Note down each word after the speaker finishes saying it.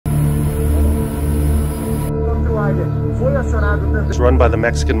It's run by the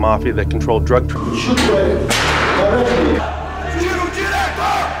Mexican mafia that controlled drug trafficking.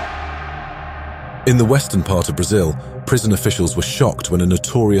 In the western part of Brazil, prison officials were shocked when a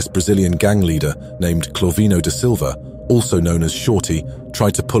notorious Brazilian gang leader named Clovino da Silva, also known as Shorty,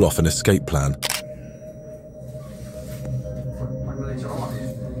 tried to pull off an escape plan.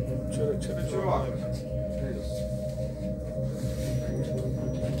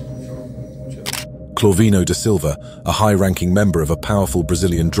 Clovino da Silva, a high-ranking member of a powerful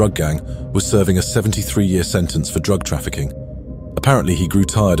Brazilian drug gang, was serving a 73-year sentence for drug trafficking. Apparently, he grew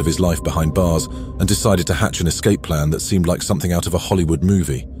tired of his life behind bars and decided to hatch an escape plan that seemed like something out of a Hollywood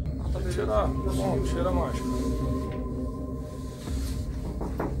movie.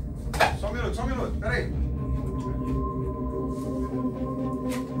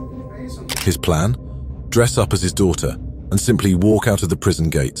 His plan? Dress up as his daughter and simply walk out of the prison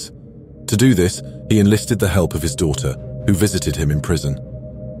gates. To do this, he enlisted the help of his daughter, who visited him in prison.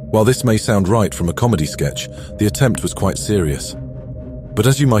 While this may sound right from a comedy sketch, the attempt was quite serious. But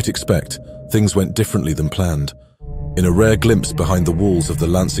as you might expect, things went differently than planned. In a rare glimpse behind the walls of the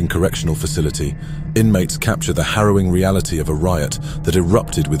Lansing Correctional Facility, inmates capture the harrowing reality of a riot that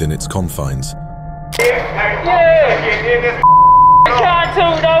erupted within its confines.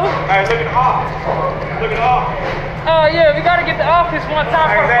 Yeah, we gotta get the office one time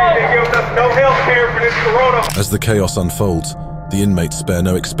for no health care for this corona. As the chaos unfolds, the inmates spare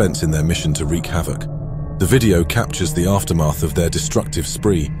no expense in their mission to wreak havoc. The video captures the aftermath of their destructive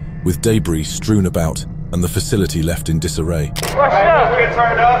spree, with debris strewn about and the facility left in disarray. What's up? Get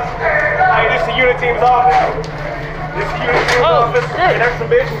turned up. Hey, this is the unit team's office. This is the unit team's office. Hey, there's some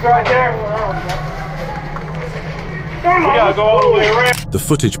bitches right there. We gotta go all the way around. The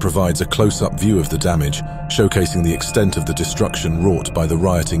footage provides a close-up view of the damage, showcasing the extent of the destruction wrought by the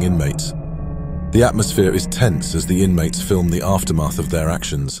rioting inmates. The atmosphere is tense as the inmates film the aftermath of their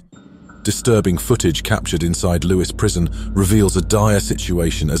actions. Disturbing footage captured inside Lewis Prison reveals a dire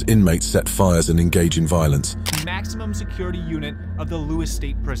situation as inmates set fires and engage in violence. Maximum security unit of the Lewis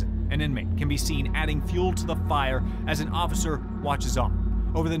State Prison. An inmate can be seen adding fuel to the fire as an officer watches on.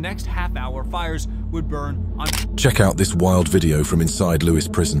 Over the next half hour, fires would burn on... Check out this wild video from inside Lewis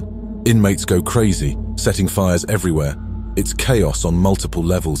Prison. Inmates go crazy, setting fires everywhere. It's chaos on multiple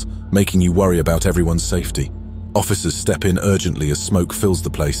levels, making you worry about everyone's safety. Officers step in urgently as smoke fills the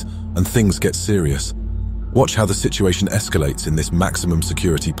place, and things get serious. Watch how the situation escalates in this maximum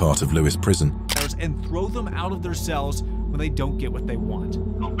security part of Lewis Prison. And throw them out of their cells when they don't get what they want.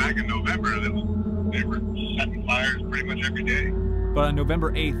 Well, back in November, they were setting fires pretty much every day. But on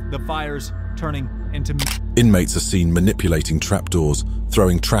November 8th, the fires turning into... Inmates are seen manipulating trapdoors,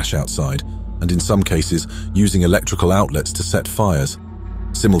 throwing trash outside, and in some cases, using electrical outlets to set fires.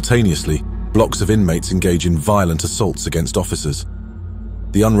 Simultaneously, blocks of inmates engage in violent assaults against officers.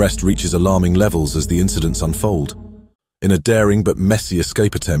 The unrest reaches alarming levels as the incidents unfold. In a daring but messy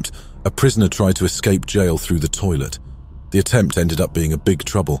escape attempt, a prisoner tried to escape jail through the toilet. The attempt ended up being a big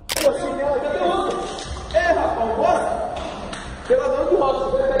trouble.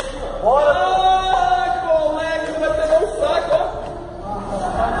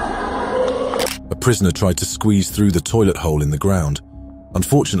 A prisoner tried to squeeze through the toilet hole in the ground.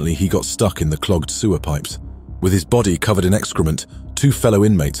 Unfortunately, he got stuck in the clogged sewer pipes. With his body covered in excrement, two fellow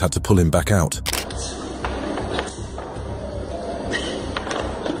inmates had to pull him back out.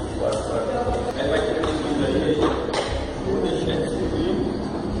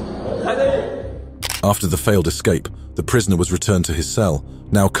 After the failed escape, the prisoner was returned to his cell,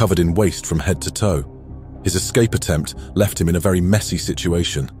 now covered in waste from head to toe. His escape attempt left him in a very messy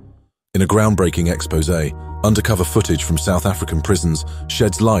situation. In a groundbreaking exposé, undercover footage from South African prisons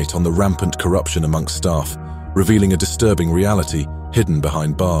sheds light on the rampant corruption amongst staff, revealing a disturbing reality hidden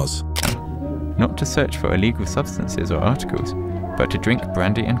behind bars. Not to search for illegal substances or articles, but to drink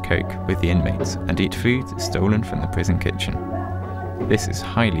brandy and coke with the inmates and eat food stolen from the prison kitchen. This is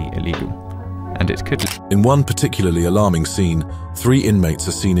highly illegal, and it could... In one particularly alarming scene, 3 inmates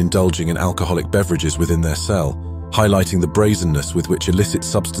are seen indulging in alcoholic beverages within their cell, highlighting the brazenness with which illicit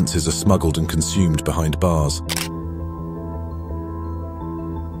substances are smuggled and consumed behind bars.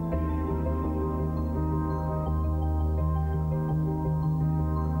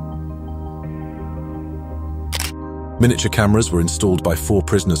 Miniature cameras were installed by 4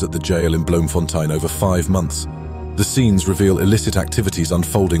 prisoners at the jail in Bloemfontein over 5 months. The scenes reveal illicit activities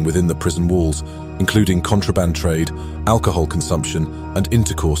unfolding within the prison walls, including contraband trade, alcohol consumption, and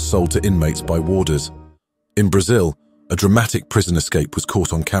intercourse sold to inmates by warders. In Brazil, a dramatic prison escape was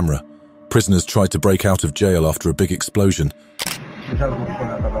caught on camera. Prisoners tried to break out of jail after a big explosion.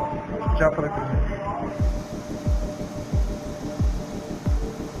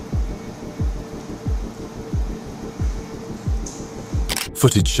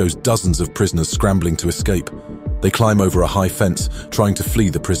 Footage shows dozens of prisoners scrambling to escape. They climb over a high fence, trying to flee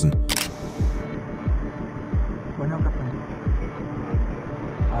the prison.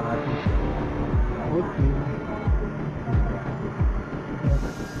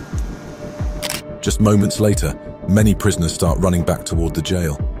 Just moments later, many prisoners start running back toward the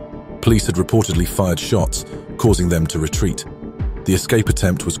jail. Police had reportedly fired shots, causing them to retreat. The escape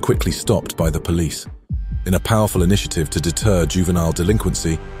attempt was quickly stopped by the police. In a powerful initiative to deter juvenile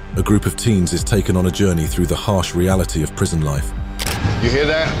delinquency, a group of teens is taken on a journey through the harsh reality of prison life. You hear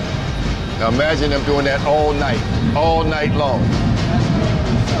that? Now imagine them doing that all night long.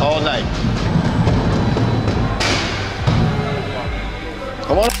 All night.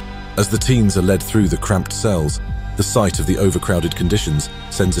 Come on. As the teens are led through the cramped cells, the sight of the overcrowded conditions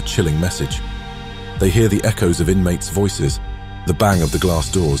sends a chilling message. They hear the echoes of inmates' voices, the bang of the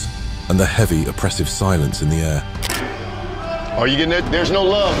glass doors, and the heavy, oppressive silence in the air. Are you getting it? There's no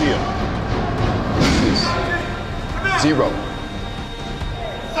love here. Zero.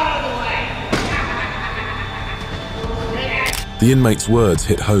 The inmates' words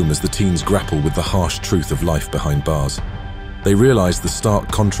hit home as the teens grapple with the harsh truth of life behind bars. They realize the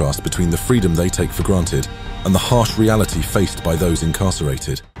stark contrast between the freedom they take for granted and the harsh reality faced by those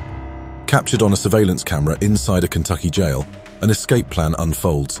incarcerated. Captured on a surveillance camera inside a Kentucky jail, an escape plan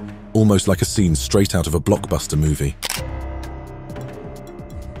unfolds, almost like a scene straight out of a blockbuster movie.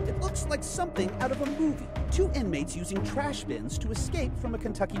 It looks like something out of a movie. 2 inmates using trash bins to escape from a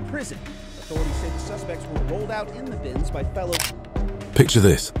Kentucky prison. Authorities say the suspects were rolled out in the bins by fellow... Picture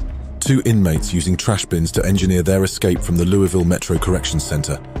this. 2 inmates using trash bins to engineer their escape from the Louisville Metro Corrections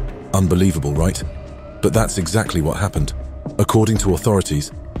Center. Unbelievable, right? But that's exactly what happened. According to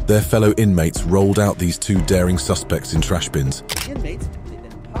authorities, their fellow inmates rolled out these 2 daring suspects in trash bins. The inmates, they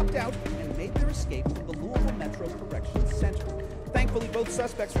then popped out and made their escape from the Louisville Metro Corrections Center. Thankfully, both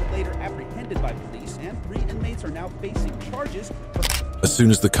suspects were later apprehended by police, and 3 inmates are now facing charges. As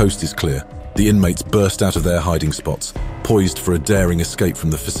soon as the coast is clear, the inmates burst out of their hiding spots, poised for a daring escape from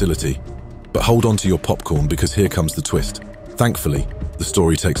the facility. But hold on to your popcorn, because here comes the twist. Thankfully, the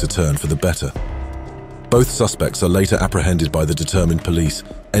story takes a turn for the better. Both suspects are later apprehended by the determined police,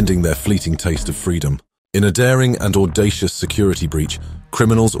 ending their fleeting taste of freedom. In a daring and audacious security breach,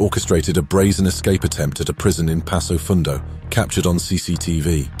 criminals orchestrated a brazen escape attempt at a prison in Paso Fundo, captured on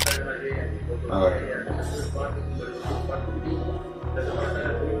CCTV.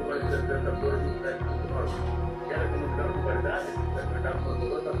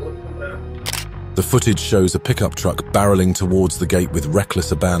 The footage shows a pickup truck barreling towards the gate with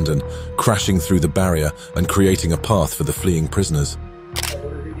reckless abandon, crashing through the barrier and creating a path for the fleeing prisoners.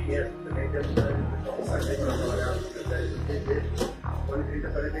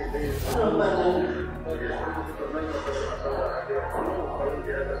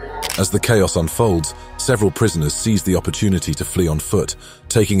 As the chaos unfolds, several prisoners seize the opportunity to flee on foot,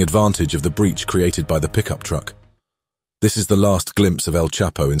 taking advantage of the breach created by the pickup truck. This is the last glimpse of El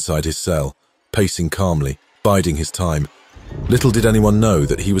Chapo inside his cell, pacing calmly, biding his time. Little did anyone know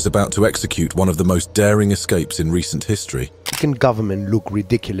that he was about to execute one of the most daring escapes in recent history. Mexican government looked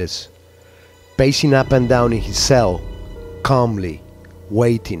ridiculous, pacing up and down in his cell, calmly,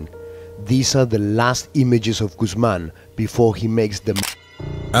 waiting. These are the last images of Guzman before he makes them.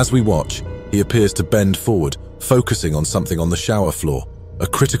 As we watch, he appears to bend forward, focusing on something on the shower floor, a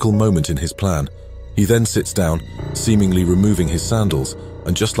critical moment in his plan. He then sits down, seemingly removing his sandals,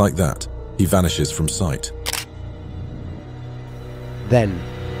 and just like that, he vanishes from sight. Then,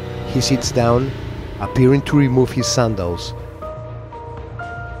 he sits down, appearing to remove his sandals,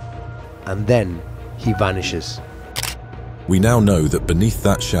 and then he vanishes. We now know that beneath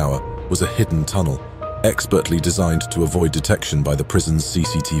that shower was a hidden tunnel, expertly designed to avoid detection by the prison's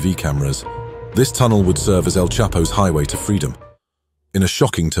CCTV cameras. This tunnel would serve as El Chapo's highway to freedom. In a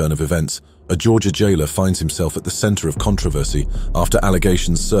shocking turn of events, a Georgia jailer finds himself at the center of controversy after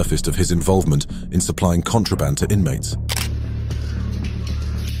allegations surfaced of his involvement in supplying contraband to inmates.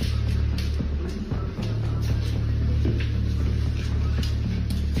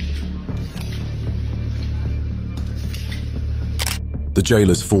 The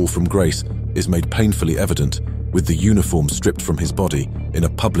jailer's fall from grace is made painfully evident, with the uniform stripped from his body in a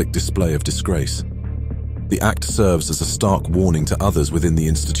public display of disgrace. The act serves as a stark warning to others within the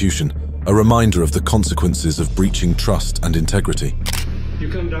institution, a reminder of the consequences of breaching trust and integrity. You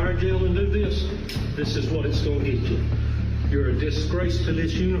come to our jail and do this, this is what it's going to get you. You're a disgrace to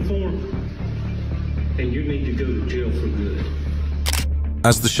this uniform, and you need to go to jail for good.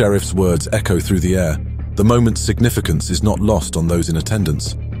 As the sheriff's words echo through the air, the moment's significance is not lost on those in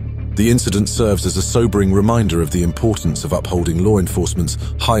attendance. The incident serves as a sobering reminder of the importance of upholding law enforcement's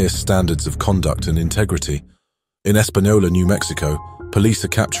highest standards of conduct and integrity. In Espanola, New Mexico, police are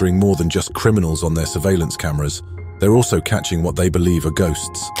capturing more than just criminals on their surveillance cameras. They're also catching what they believe are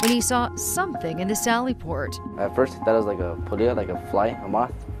ghosts. When he saw something in the sally port. At first, I thought it was like a polilla, like a fly, a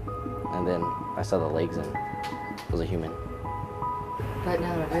moth. And then I saw the legs and it was a human. But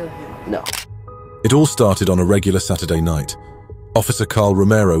not a real human. No. It all started on a regular Saturday night. Officer Carl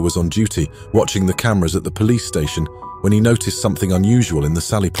Romero was on duty, watching the cameras at the police station, when he noticed something unusual in the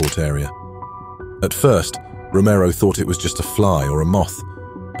Sallyport area. At first, Romero thought it was just a fly or a moth,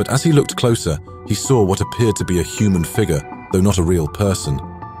 but as he looked closer, he saw what appeared to be a human figure, though not a real person.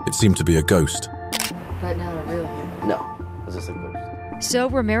 It seemed to be a ghost. But not a real human. No, it was just a ghost. So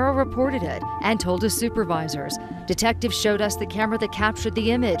Romero reported it and told his supervisors. Detectives showed us the camera that captured the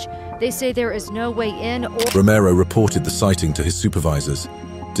image. They say there is no way in or... Romero reported the sighting to his supervisors.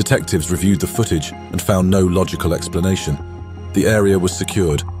 Detectives reviewed the footage and found no logical explanation. The area was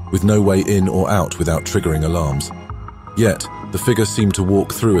secured, with no way in or out without triggering alarms. Yet, the figure seemed to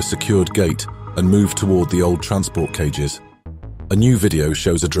walk through a secured gate and move toward the old transport cages. A new video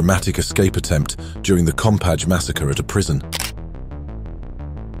shows a dramatic escape attempt during the Compage massacre at a prison.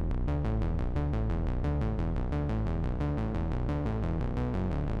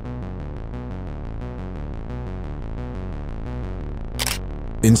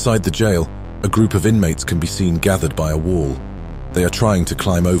 Inside the jail, a group of inmates can be seen gathered by a wall. They are trying to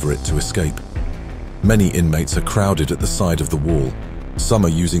climb over it to escape. Many inmates are crowded at the side of the wall. Some are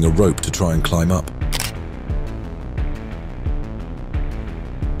using a rope to try and climb up.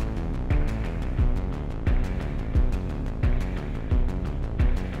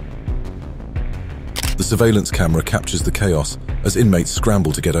 The surveillance camera captures the chaos as inmates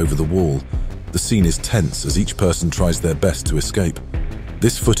scramble to get over the wall. The scene is tense as each person tries their best to escape.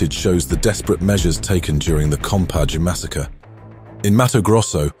 This footage shows the desperate measures taken during the Compage massacre. In Mato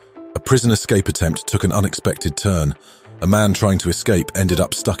Grosso, a prison escape attempt took an unexpected turn. A man trying to escape ended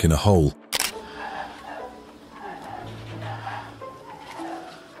up stuck in a hole.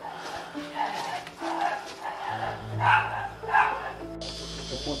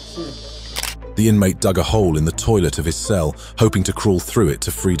 The inmate dug a hole in the toilet of his cell, hoping to crawl through it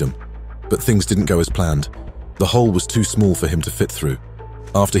to freedom. But things didn't go as planned. The hole was too small for him to fit through.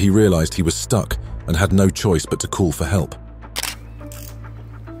 After he realized he was stuck and had no choice but to call for help.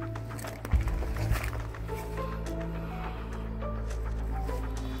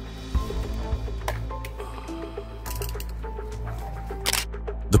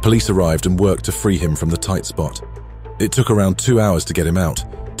 The police arrived and worked to free him from the tight spot. It took around 2 hours to get him out,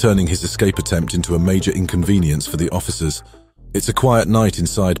 turning his escape attempt into a major inconvenience for the officers. It's a quiet night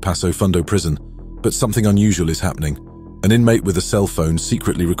inside Paso Fundo prison, but something unusual is happening. An inmate with a cell phone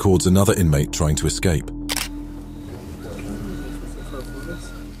secretly records another inmate trying to escape.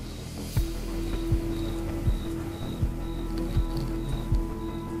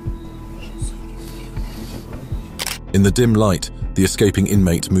 In the dim light, the escaping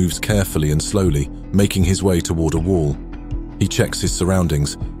inmate moves carefully and slowly, making his way toward a wall. He checks his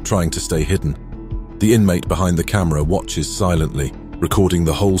surroundings, trying to stay hidden. The inmate behind the camera watches silently, recording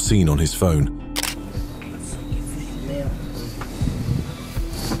the whole scene on his phone.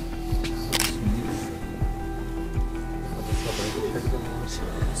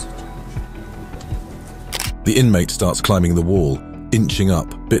 The inmate starts climbing the wall, inching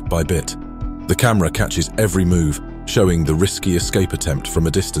up bit by bit. The camera catches every move, showing the risky escape attempt from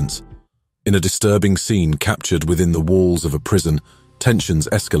a distance. In a disturbing scene captured within the walls of a prison, tensions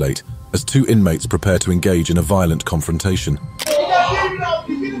escalate as two inmates prepare to engage in a violent confrontation.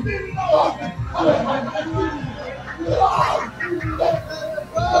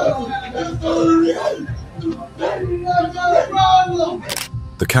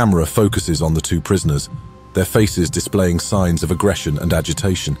 The camera focuses on the two prisoners, their faces displaying signs of aggression and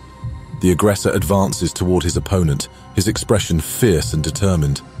agitation. The aggressor advances toward his opponent, his expression fierce and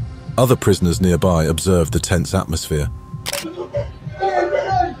determined. Other prisoners nearby observe the tense atmosphere.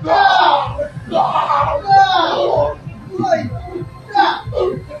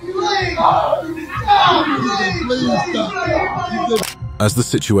 As the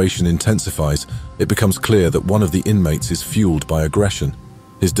situation intensifies, it becomes clear that one of the inmates is fueled by aggression,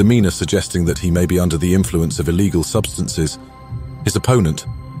 his demeanor suggesting that he may be under the influence of illegal substances. His opponent,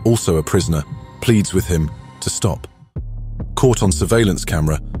 also a prisoner, pleads with him to stop. Caught on surveillance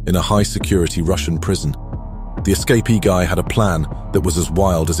camera in a high-security Russian prison, the escapee guy had a plan that was as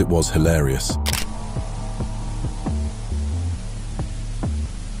wild as it was hilarious.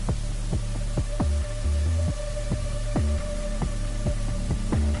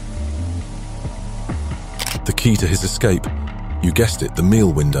 key to his escape? You guessed it, the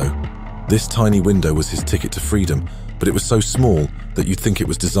meal window. This tiny window was his ticket to freedom, but it was so small that you'd think it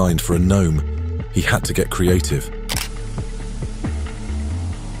was designed for a gnome. He had to get creative.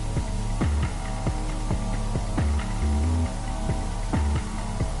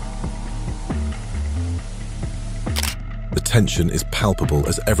 The tension is palpable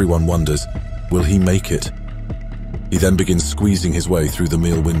as everyone wonders, will he make it? He then begins squeezing his way through the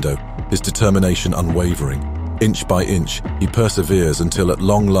meal window, his determination unwavering. Inch by inch, he perseveres until at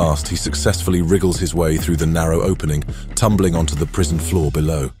long last he successfully wriggles his way through the narrow opening, tumbling onto the prison floor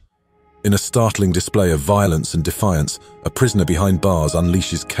below. In a startling display of violence and defiance, a prisoner behind bars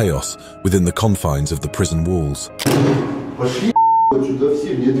unleashes chaos within the confines of the prison walls.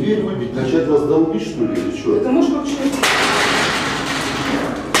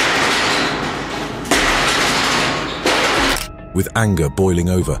 With anger boiling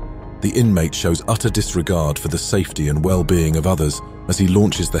over, the inmate shows utter disregard for the safety and well-being of others as he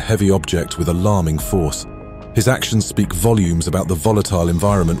launches the heavy object with alarming force. His actions speak volumes about the volatile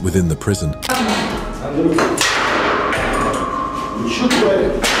environment within the prison.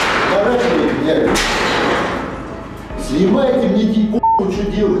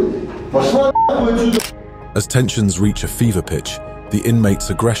 As tensions reach a fever pitch, the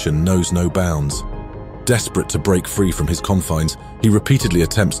inmate's aggression knows no bounds. Desperate to break free from his confines, he repeatedly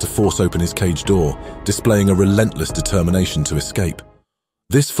attempts to force open his cage door, displaying a relentless determination to escape.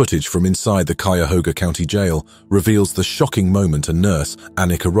 This footage from inside the Cuyahoga County Jail reveals the shocking moment a nurse,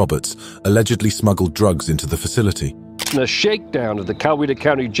 Annika Roberts, allegedly smuggled drugs into the facility. A shakedown of the Cuyahoga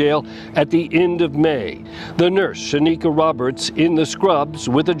County Jail at the end of May. The nurse, Shanika Roberts, in the scrubs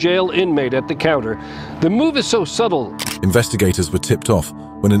with a jail inmate at the counter. The move is so subtle. Investigators were tipped off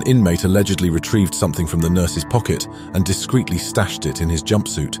when an inmate allegedly retrieved something from the nurse's pocket and discreetly stashed it in his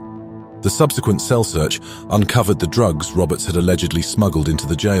jumpsuit. The subsequent cell search uncovered the drugs Roberts had allegedly smuggled into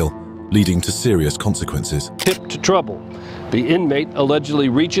the jail, leading to serious consequences. Tip to trouble. The inmate allegedly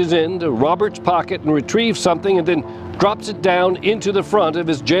reaches into Roberts' pocket and retrieves something and then drops it down into the front of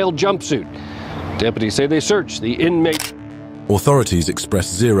his jail jumpsuit. Deputies say they searched the inmate. Authorities express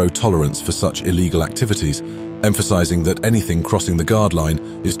zero tolerance for such illegal activities, emphasizing that anything crossing the guard line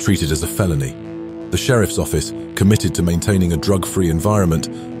is treated as a felony. The sheriff's office, committed to maintaining a drug-free environment,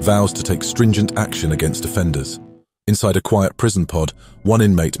 vows to take stringent action against offenders. Inside a quiet prison pod, one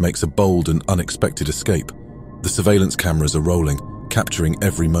inmate makes a bold and unexpected escape. The surveillance cameras are rolling, capturing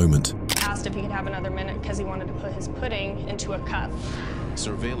every moment. Asked if he could have another minute because he wanted to put his pudding into a cup.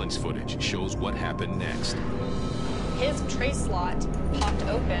 Surveillance footage shows what happened next. His tray slot popped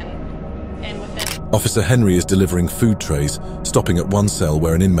open, and within... Officer Henry is delivering food trays, stopping at one cell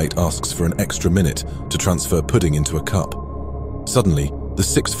where an inmate asks for an extra minute to transfer pudding into a cup. Suddenly, the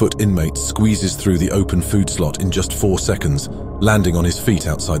 6-foot inmate squeezes through the open food slot in just 4 seconds, landing on his feet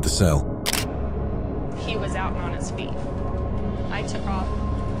outside the cell. He was out and on his feet. I took off,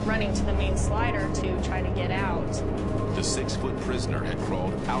 running to the main slider to try to get out. The 6-foot prisoner had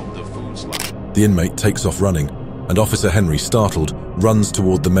crawled out the food slot. The inmate takes off running, and Officer Henry, startled, runs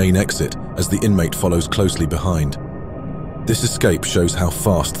toward the main exit as the inmate follows closely behind. This escape shows how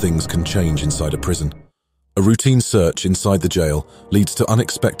fast things can change inside a prison. A routine search inside the jail leads to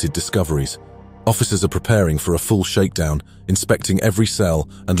unexpected discoveries. Officers are preparing for a full shakedown, inspecting every cell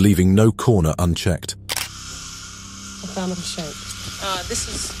and leaving no corner unchecked. I found a shank. This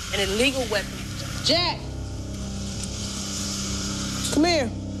is an illegal weapon. Jack! Come here.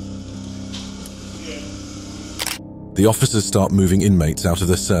 The officers start moving inmates out of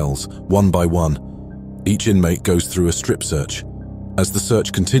their cells, one by one. Each inmate goes through a strip search. As the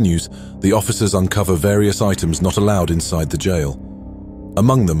search continues, the officers uncover various items not allowed inside the jail.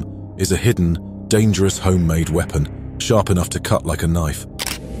 Among them is a hidden, dangerous homemade weapon, sharp enough to cut like a knife.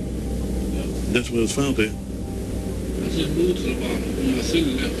 That's what was found there. I just moved to the bottom. I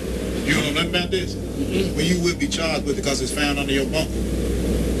seen it. You don't know nothing about this? Well, you will be charged with it because it's found under your bunk.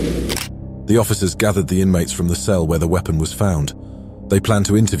 The officers gathered the inmates from the cell where the weapon was found. They plan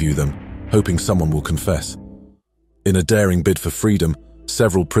to interview them, hoping someone will confess. In a daring bid for freedom,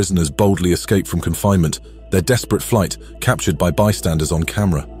 several prisoners boldly escape from confinement, their desperate flight captured by bystanders on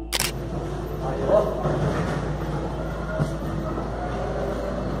camera.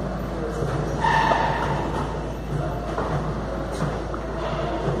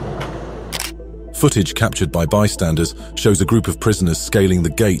 Footage captured by bystanders shows a group of prisoners scaling the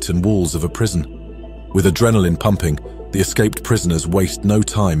gate and walls of a prison. With adrenaline pumping, the escaped prisoners waste no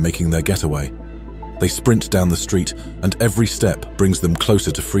time making their getaway. They sprint down the street, and every step brings them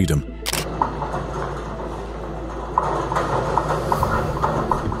closer to freedom.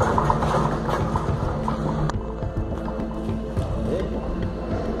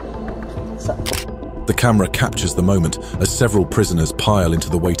 camera captures the moment as several prisoners pile into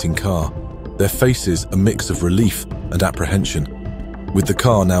the waiting car, their faces a mix of relief and apprehension. With the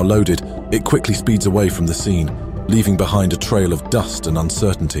car now loaded, it quickly speeds away from the scene, leaving behind a trail of dust and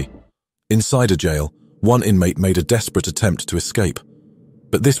uncertainty. Inside a jail, one inmate made a desperate attempt to escape.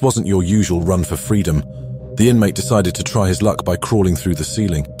 But this wasn't your usual run for freedom. The inmate decided to try his luck by crawling through the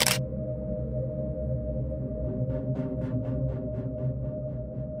ceiling.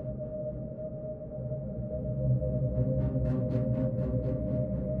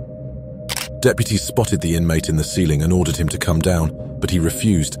 Deputies spotted the inmate in the ceiling and ordered him to come down, but he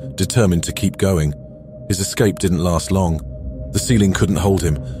refused, determined to keep going. His escape didn't last long. The ceiling couldn't hold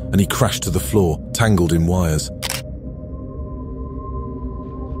him, and he crashed to the floor, tangled in wires.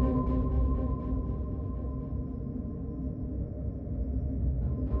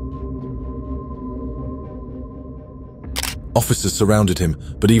 Officers surrounded him,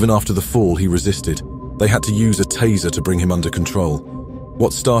 but even after the fall, he resisted. They had to use a taser to bring him under control.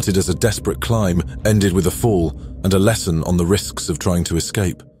 What started as a desperate climb ended with a fall and a lesson on the risks of trying to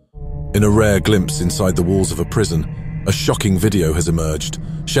escape. In a rare glimpse inside the walls of a prison, a shocking video has emerged,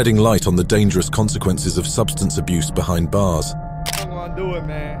 shedding light on the dangerous consequences of substance abuse behind bars. I wasn't gonna do it,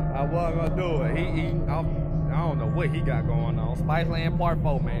 man. I wasn't gonna do it. I don't know what he got going on. Spiceland Part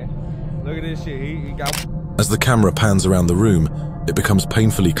 4, man. Look at this shit. He got... As the camera pans around the room, it becomes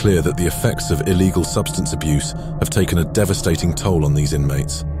painfully clear that the effects of illegal substance abuse have taken a devastating toll on these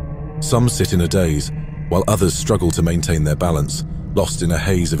inmates. Some sit in a daze, while others struggle to maintain their balance, lost in a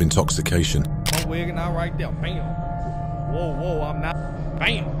haze of intoxication. I'm wigging out right there. Bam. Whoa, I'm not.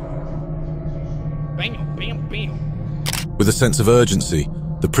 Bam. Bam, bam, bam. With a sense of urgency,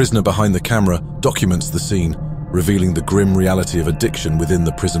 the prisoner behind the camera documents the scene, revealing the grim reality of addiction within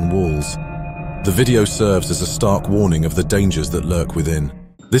the prison walls. The video serves as a stark warning of the dangers that lurk within.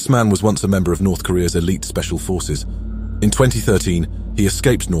 This man was once a member of North Korea's elite special forces. In 2013, he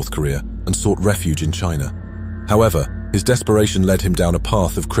escaped North Korea and sought refuge in China. However, his desperation led him down a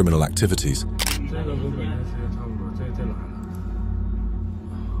path of criminal activities.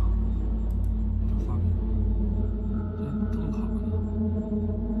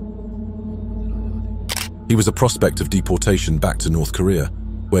 He was a prospect of deportation back to North Korea,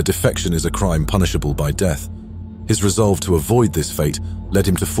 where defection is a crime punishable by death. His resolve to avoid this fate led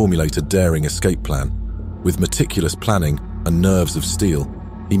him to formulate a daring escape plan. With meticulous planning and nerves of steel,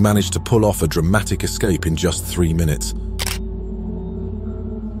 he managed to pull off a dramatic escape in just 3 minutes.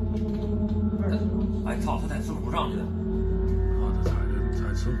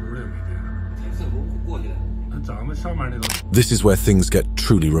 This is where things get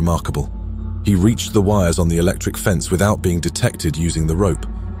truly remarkable. He reached the wires on the electric fence without being detected using the rope.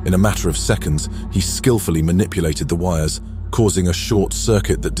 In a matter of seconds, he skillfully manipulated the wires, causing a short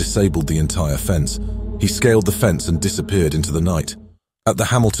circuit that disabled the entire fence. He scaled the fence and disappeared into the night. At the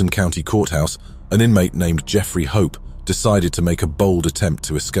Hamilton County Courthouse, an inmate named Jeffrey Hope decided to make a bold attempt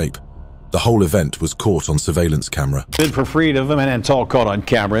to escape. The whole event was caught on surveillance camera. Bid for freedom, and it's all caught on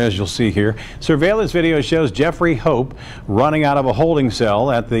camera, as you'll see here. Surveillance video shows Jeffrey Hope running out of a holding cell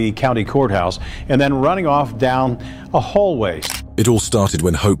at the county courthouse and then running off down a hallway. It all started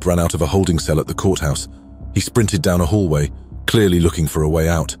when Hope ran out of a holding cell at the courthouse. He sprinted down a hallway, clearly looking for a way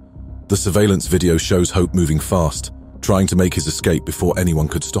out. The surveillance video shows Hope moving fast, trying to make his escape before anyone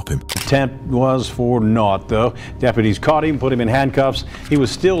could stop him. Attempt was for naught, though. Deputies caught him, put him in handcuffs. He was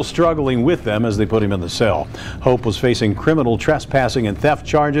still struggling with them as they put him in the cell. Hope was facing criminal trespassing and theft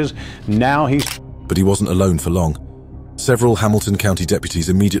charges. Now he's... But he wasn't alone for long. Several Hamilton County deputies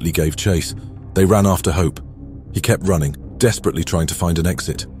immediately gave chase. They ran after Hope. He kept running, desperately trying to find an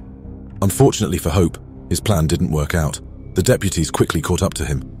exit. Unfortunately for Hope, his plan didn't work out. The deputies quickly caught up to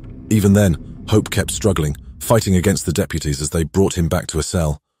him. Even then, Hope kept struggling, fighting against the deputies as they brought him back to a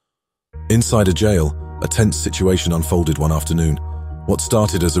cell. Inside a jail, a tense situation unfolded one afternoon. What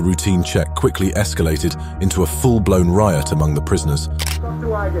started as a routine check quickly escalated into a full-blown riot among the prisoners.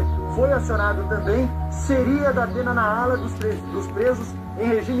 Foi acionado também, seria da pena na ala dos presos em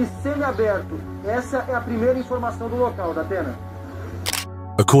regime semiaberto. Essa é a primeira informação do local da pena.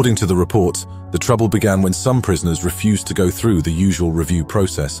 According to the reports, the trouble began when some prisoners refused to go through the usual review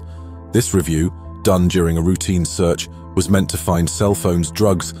process. This review, done during a routine search, was meant to find cell phones,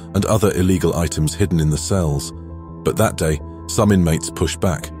 drugs, and other illegal items hidden in the cells. But that day, some inmates pushed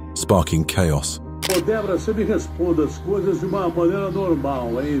back, sparking chaos. Ô Débora, você me responda as coisas de uma maneira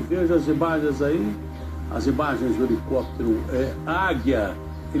normal, hein? Veja as imagens aí, as imagens do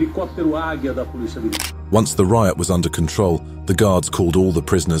helicóptero Águia da Polícia Militar. Once the riot was under control, the guards called all the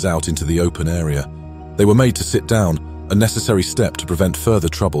prisoners out into the open area. They were made to sit down, a necessary step to prevent further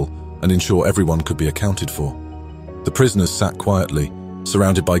trouble, and ensure everyone could be accounted for. The prisoners sat quietly,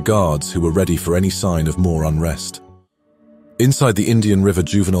 surrounded by guards who were ready for any sign of more unrest. Inside the Indian River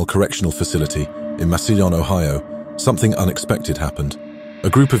Juvenile Correctional Facility in Massillon, Ohio, something unexpected happened. A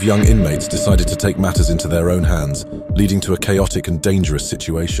group of young inmates decided to take matters into their own hands, leading to a chaotic and dangerous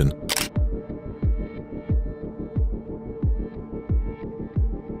situation.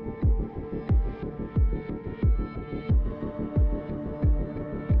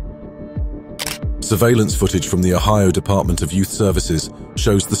 Surveillance footage from the Ohio Department of Youth Services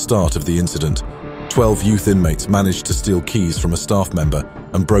shows the start of the incident. 12 youth inmates managed to steal keys from a staff member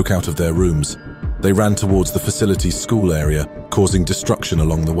and broke out of their rooms. They ran towards the facility's school area, causing destruction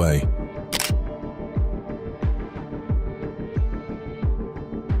along the way.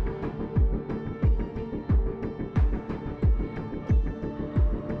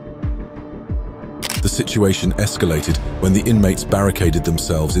 The situation escalated when the inmates barricaded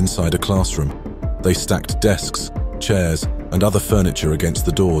themselves inside a classroom. They stacked desks, chairs, and other furniture against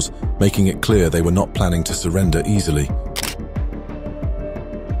the doors, making it clear they were not planning to surrender easily.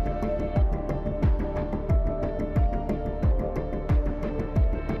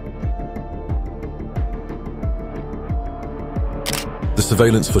 The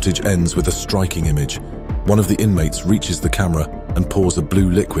surveillance footage ends with a striking image. One of the inmates reaches the camera and pours a blue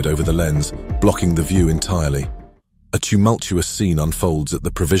liquid over the lens, blocking the view entirely. A tumultuous scene unfolds at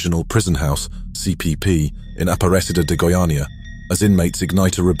the Provisional Prison House, CPP, in Aparecida de Goiânia, as inmates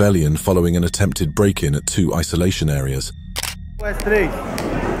ignite a rebellion following an attempted break-in at 2 isolation areas.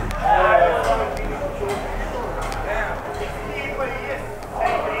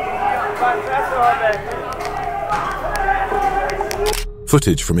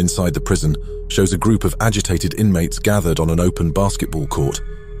 Footage from inside the prison shows a group of agitated inmates gathered on an open basketball court,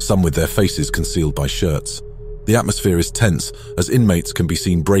 some with their faces concealed by shirts. The atmosphere is tense as inmates can be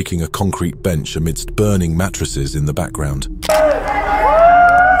seen breaking a concrete bench amidst burning mattresses in the background.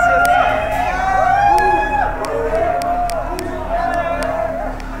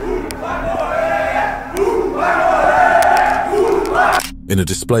 In a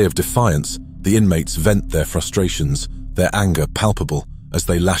display of defiance, the inmates vent their frustrations, their anger palpable as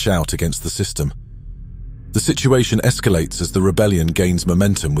they lash out against the system. The situation escalates as the rebellion gains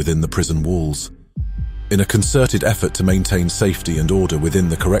momentum within the prison walls. In a concerted effort to maintain safety and order within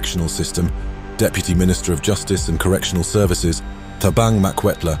the correctional system, Deputy Minister of Justice and Correctional Services, Thabang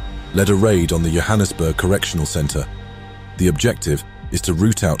Makwetla, led a raid on the Johannesburg Correctional Center. The objective is to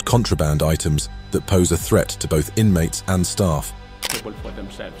root out contraband items that pose a threat to both inmates and staff. For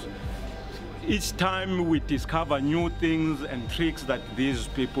themselves. Each time we discover new things and tricks that these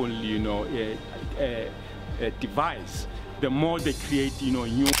people, devise, the more they create,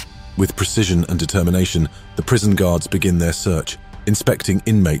 new. With precision and determination, the prison guards begin their search, inspecting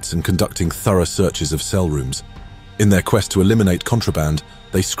inmates and conducting thorough searches of cell rooms. In their quest to eliminate contraband,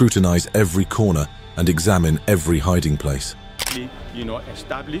 they scrutinize every corner and examine every hiding place.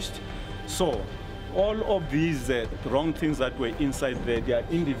 Established. So all of these wrong things that were inside there, there are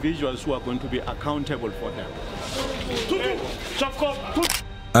individuals who are going to be accountable for them.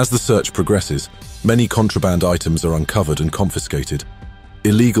 As the search progresses, many contraband items are uncovered and confiscated.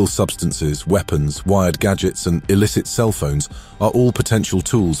 Illegal substances, weapons, wired gadgets, and illicit cell phones are all potential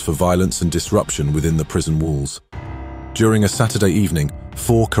tools for violence and disruption within the prison walls. During a Saturday evening,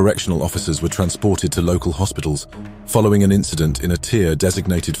 4 correctional officers were transported to local hospitals, following an incident in a tier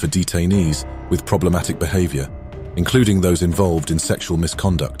designated for detainees with problematic behavior, including those involved in sexual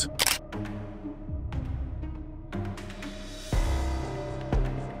misconduct.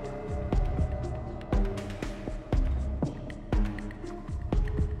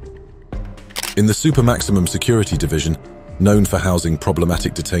 In the Super Maximum Security Division, known for housing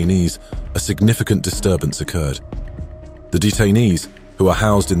problematic detainees, a significant disturbance occurred. The detainees, who are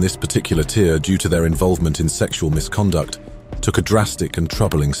housed in this particular tier due to their involvement in sexual misconduct, took a drastic and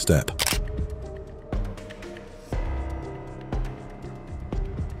troubling step.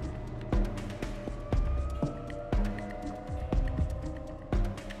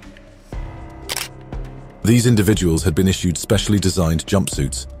 These individuals had been issued specially designed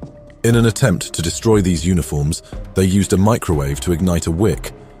jumpsuits. In an attempt to destroy these uniforms, they used a microwave to ignite a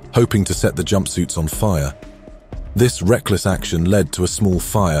wick, hoping to set the jumpsuits on fire. This reckless action led to a small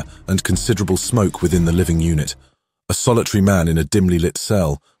fire and considerable smoke within the living unit, a solitary man in a dimly lit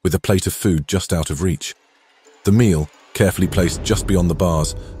cell with a plate of food just out of reach. The meal, carefully placed just beyond the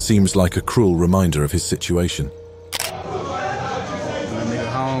bars, seems like a cruel reminder of his situation.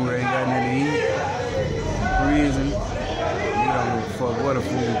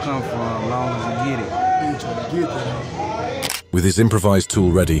 With his improvised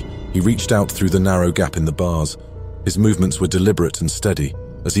tool ready, he reached out through the narrow gap in the bars. His movements were deliberate and steady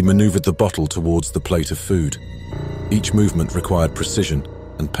as he maneuvered the bottle towards the plate of food. Each movement required precision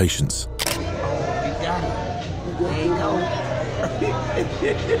and patience.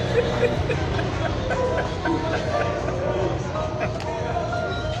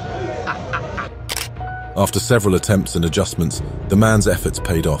 After several attempts and adjustments, the man's efforts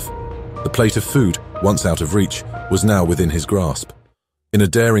paid off. The plate of food, once out of reach, was now within his grasp. In a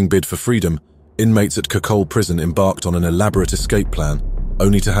daring bid for freedom, inmates at Kokol prison embarked on an elaborate escape plan,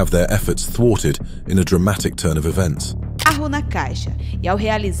 only to have their efforts thwarted in a dramatic turn of events. Na caixa, e ao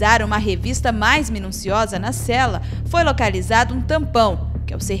realizar uma revista mais minuciosa na cela, foi localizado um tampão,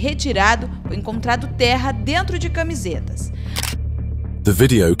 que ao ser retirado, foi encontrado terra dentro de camisetas. The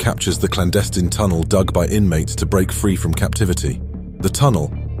video captures the clandestine tunnel dug by inmates to break free from captivity. The tunnel,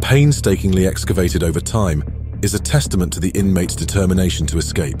 painstakingly excavated over time, is a testament to the inmates' determination to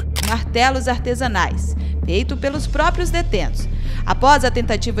escape. Martelos artesanais, feito pelos próprios detentos. Após a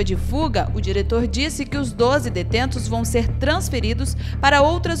tentativa de fuga, o diretor disse que os 12 detentos vão ser transferidos para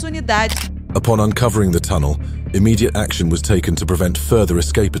outras unidades. Upon uncovering the tunnel, immediate action was taken to prevent further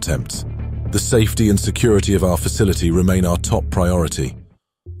escape attempts. The safety and security of our facility remain our top priority.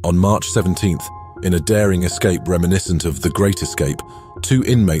 On March 17th, in a daring escape reminiscent of the Great Escape, 2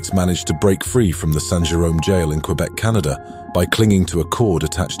 inmates managed to break free from the Saint-Jérôme jail in Quebec, Canada, by clinging to a cord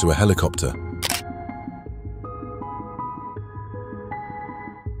attached to a helicopter.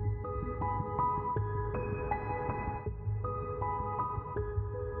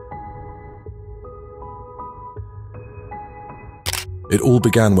 It all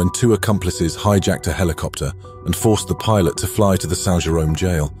began when 2 accomplices hijacked a helicopter and forced the pilot to fly to the Saint-Jérôme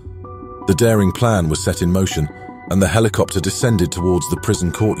jail. The daring plan was set in motion, and the helicopter descended towards the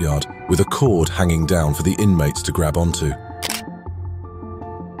prison courtyard with a cord hanging down for the inmates to grab onto.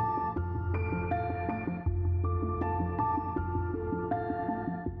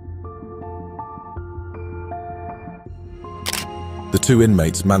 The 2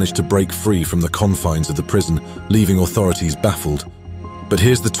 inmates managed to break free from the confines of the prison, leaving authorities baffled. But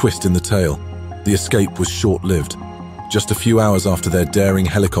here's the twist in the tale. The escape was short-lived. Just a few hours after their daring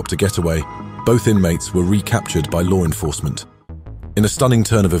helicopter getaway, both inmates were recaptured by law enforcement. In a stunning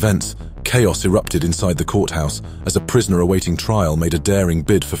turn of events, chaos erupted inside the courthouse as a prisoner awaiting trial made a daring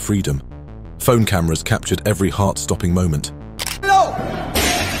bid for freedom. Phone cameras captured every heart-stopping moment.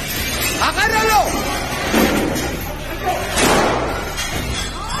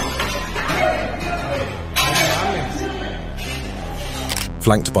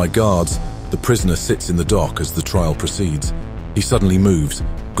 Flanked by guards, the prisoner sits in the dock as the trial proceeds. He suddenly moves,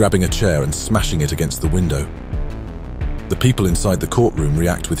 grabbing a chair and smashing it against the window. The people inside the courtroom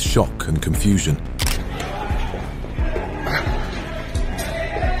react with shock and confusion.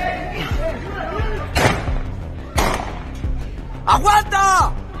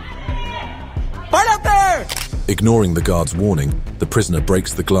 Aguanta! Párate! Ignoring the guard's warning, the prisoner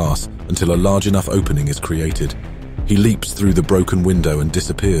breaks the glass until a large enough opening is created. He leaps through the broken window and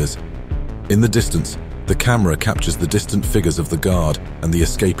disappears. In the distance, the camera captures the distant figures of the guard and the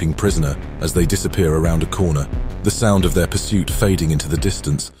escaping prisoner as they disappear around a corner, the sound of their pursuit fading into the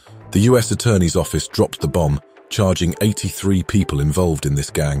distance. The US Attorney's Office dropped the bomb, charging 83 people involved in this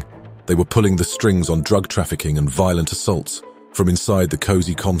gang. They were pulling the strings on drug trafficking and violent assaults from inside the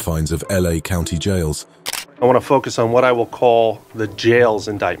cozy confines of LA County jails. I want to focus on what I will call the jails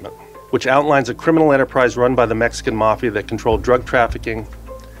indictment, which outlines a criminal enterprise run by the Mexican mafia that controlled drug trafficking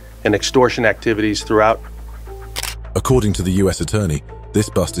and extortion activities throughout. According to the US attorney, this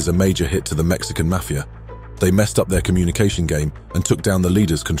bust is a major hit to the Mexican mafia. They messed up their communication game and took down the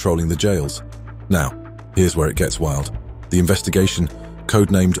leaders controlling the jails. Now, here's where it gets wild. The investigation,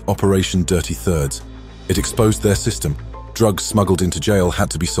 codenamed Operation Dirty Thirds. It exposed their system. Drugs smuggled into jail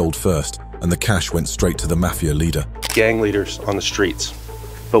had to be sold first, and the cash went straight to the mafia leader. Gang leaders on the streets.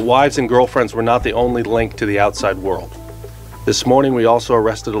 But wives and girlfriends were not the only link to the outside world. This morning, we also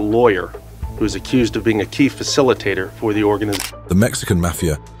arrested a lawyer who is accused of being a key facilitator for the organization. The Mexican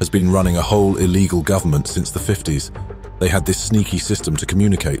mafia has been running a whole illegal government since the 50s. They had this sneaky system to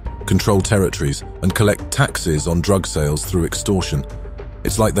communicate, control territories, and collect taxes on drug sales through extortion.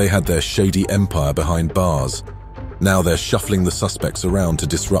 It's like they had their shady empire behind bars. Now they're shuffling the suspects around to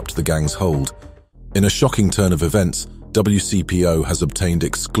disrupt the gang's hold. In a shocking turn of events, WCPO has obtained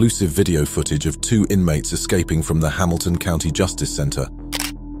exclusive video footage of 2 inmates escaping from the Hamilton County Justice Center.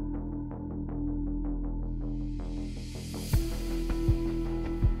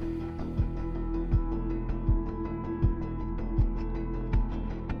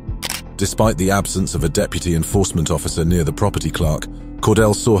 Despite the absence of a deputy enforcement officer near the property clerk,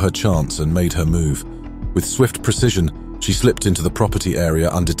 Cordell saw her chance and made her move. With swift precision, she slipped into the property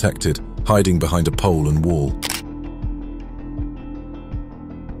area undetected, hiding behind a pole and wall.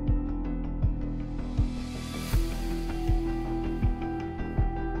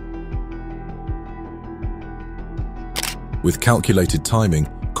 With calculated timing,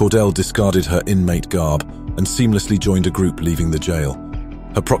 Cordell discarded her inmate garb and seamlessly joined a group leaving the jail.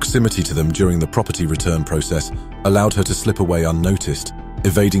 Her proximity to them during the property return process allowed her to slip away unnoticed,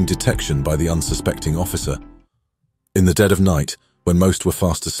 evading detection by the unsuspecting officer. In the dead of night, when most were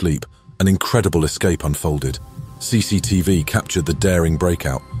fast asleep, an incredible escape unfolded. CCTV captured the daring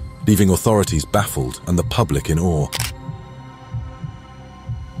breakout, leaving authorities baffled and the public in awe.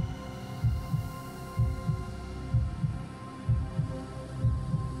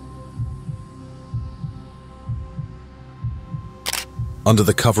 Under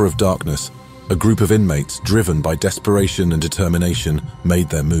the cover of darkness, a group of inmates, driven by desperation and determination, made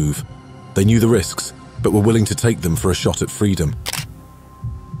their move. They knew the risks, but were willing to take them for a shot at freedom.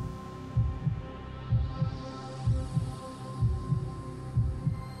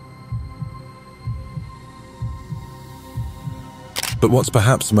 But what's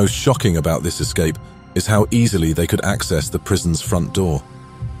perhaps most shocking about this escape is how easily they could access the prison's front door.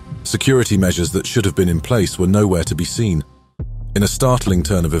 Security measures that should have been in place were nowhere to be seen. In a startling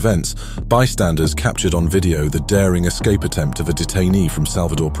turn of events, bystanders captured on video the daring escape attempt of a detainee from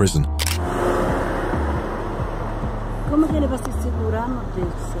Salvador prison.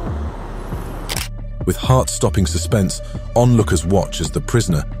 With heart-stopping suspense, onlookers watch as the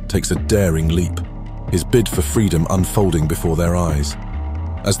prisoner takes a daring leap, his bid for freedom unfolding before their eyes.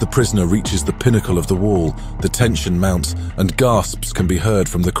 As the prisoner reaches the pinnacle of the wall, the tension mounts and gasps can be heard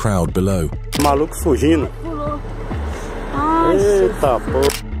from the crowd below.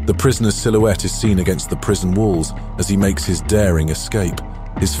 The prisoner's silhouette is seen against the prison walls as he makes his daring escape,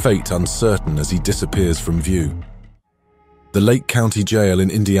 his fate uncertain as he disappears from view. The Lake County Jail in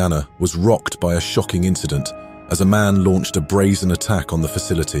Indiana was rocked by a shocking incident as a man launched a brazen attack on the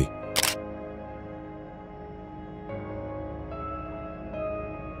facility.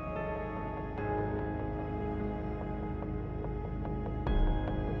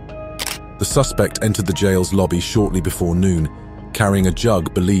 The suspect entered the jail's lobby shortly before noon, carrying a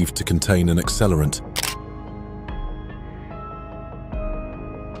jug believed to contain an accelerant.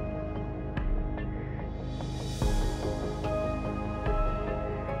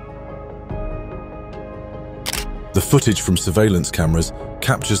 The footage from surveillance cameras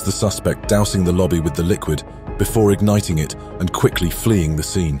captures the suspect dousing the lobby with the liquid before igniting it and quickly fleeing the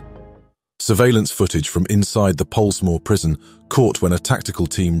scene. Surveillance footage from inside the Polesmore prison caught when a tactical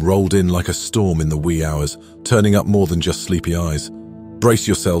team rolled in like a storm in the wee hours, turning up more than just sleepy eyes. Brace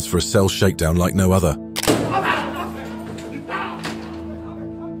yourselves for a cell shakedown like no other.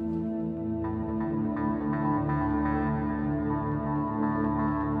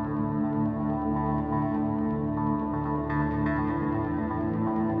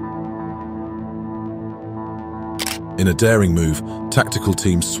 In a daring move, tactical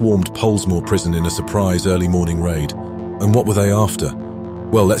teams swarmed Polesmore prison in a surprise early morning raid. And what were they after?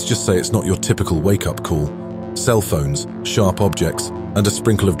 Well, let's just say it's not your typical wake-up call. Cell phones, sharp objects, and a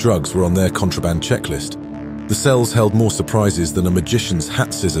sprinkle of drugs were on their contraband checklist. The cells held more surprises than a magician's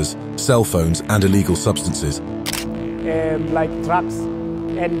hat scissors, cell phones, and illegal substances. Like drugs,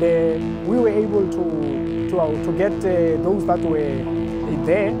 and we were able to get those that were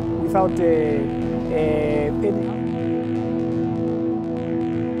there without any.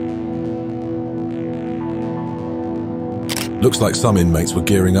 Looks like some inmates were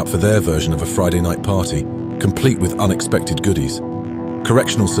gearing up for their version of a Friday night party, complete with unexpected goodies.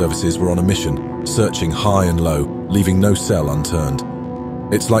 Correctional services were on a mission, searching high and low, leaving no cell unturned.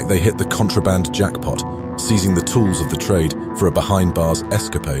 It's like they hit the contraband jackpot, seizing the tools of the trade for a behind-bars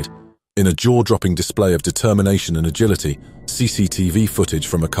escapade. In a jaw-dropping display of determination and agility, CCTV footage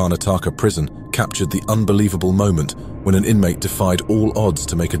from a Karnataka prison captured the unbelievable moment when an inmate defied all odds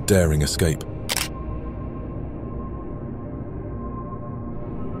to make a daring escape.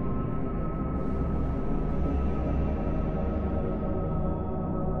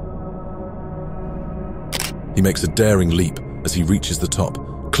 He makes a daring leap as he reaches the top,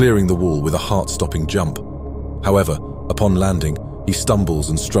 clearing the wall with a heart-stopping jump. However, upon landing, he stumbles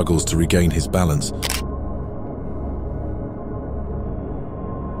and struggles to regain his balance.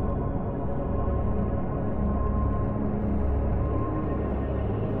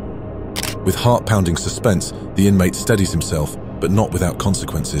 With heart-pounding suspense, the inmate steadies himself, but not without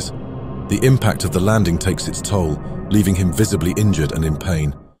consequences. The impact of the landing takes its toll, leaving him visibly injured and in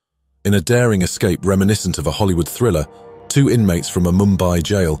pain. In a daring escape reminiscent of a Hollywood thriller, 2 inmates from a Mumbai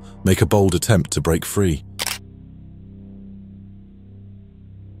jail make a bold attempt to break free.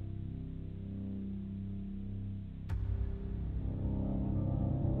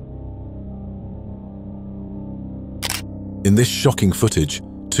 In this shocking footage,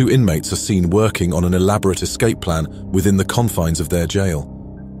 2 inmates are seen working on an elaborate escape plan within the confines of their jail.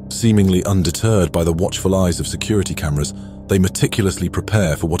 Seemingly undeterred by the watchful eyes of security cameras, they meticulously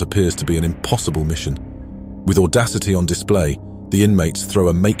prepare for what appears to be an impossible mission. With audacity on display, the inmates throw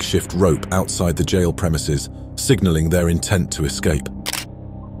a makeshift rope outside the jail premises, signaling their intent to escape.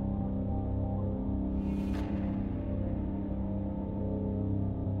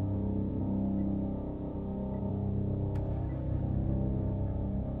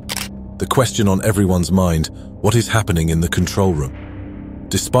 The question on everyone's mind: what is happening in the control room?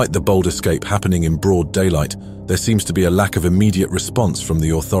 Despite the bold escape happening in broad daylight, there seems to be a lack of immediate response from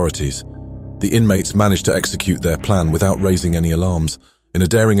the authorities. The inmates managed to execute their plan without raising any alarms. In a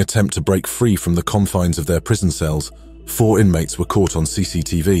daring attempt to break free from the confines of their prison cells, 4 inmates were caught on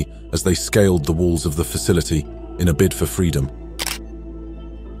CCTV as they scaled the walls of the facility in a bid for freedom.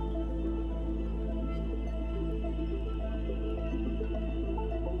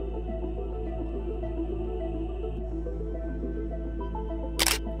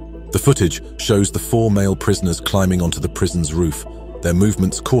 The footage shows the 4 male prisoners climbing onto the prison's roof, their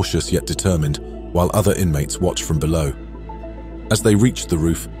movements cautious yet determined, while other inmates watch from below. As they reached the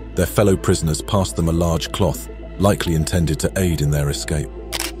roof, their fellow prisoners passed them a large cloth, likely intended to aid in their escape.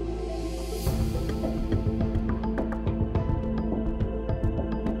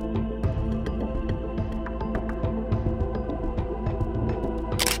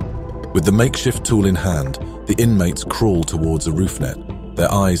 With the makeshift tool in hand, the inmates crawl towards a roof net, their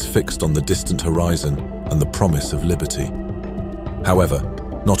eyes fixed on the distant horizon and the promise of liberty. However,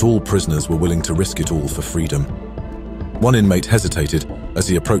 not all prisoners were willing to risk it all for freedom. One inmate hesitated as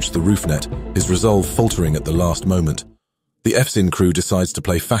he approached the roof net, his resolve faltering at the last moment. The FSIN crew decides to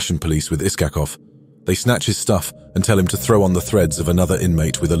play fashion police with Iskakov. They snatch his stuff and tell him to throw on the threads of another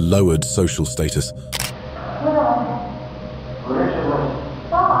inmate with a lowered social status.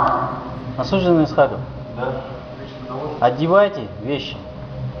 Осужденный Искаков? Да. Одевайте вещи.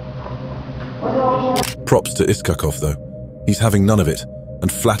 Props to Iskakov though. He's having none of it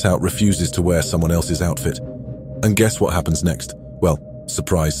and flat out refuses to wear someone else's outfit. And guess what happens next? Well,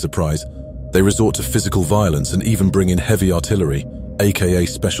 surprise, surprise. They resort to physical violence and even bring in heavy artillery, aka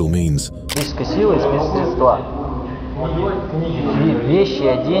special means. Физическая сила и спецсредства. Вещи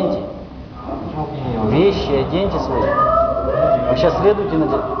оденьте. Вещи оденьте свои. Вы сейчас следуете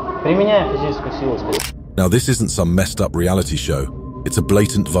применяем физическую силу. Now this isn't some messed up reality show. It's a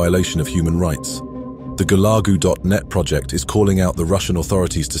blatant violation of human rights. The Gulagu.net project is calling out the Russian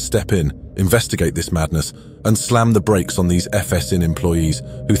authorities to step in, investigate this madness, and slam the brakes on these FSIN employees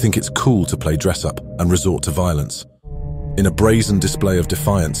who think it's cool to play dress-up and resort to violence. In a brazen display of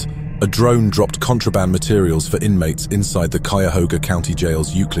defiance, a drone dropped contraband materials for inmates inside the Cuyahoga County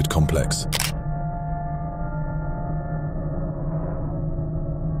Jail's Euclid complex.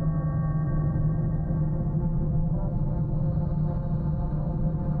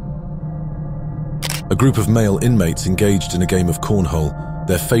 A group of male inmates engaged in a game of cornhole,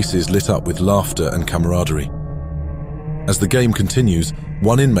 their faces lit up with laughter and camaraderie. As the game continues,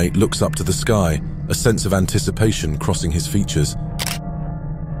 one inmate looks up to the sky, a sense of anticipation crossing his features.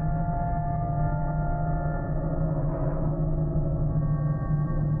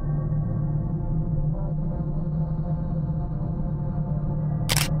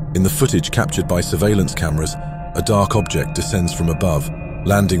 In the footage captured by surveillance cameras, a dark object descends from above,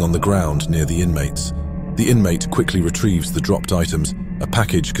 landing on the ground near the inmates. The inmate quickly retrieves the dropped items, a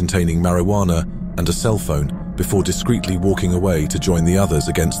package containing marijuana and a cell phone, before discreetly walking away to join the others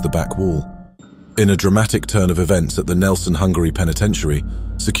against the back wall. In a dramatic turn of events at the Nelson, Hungary penitentiary,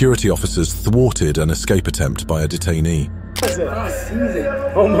 security officers thwarted an escape attempt by a detainee.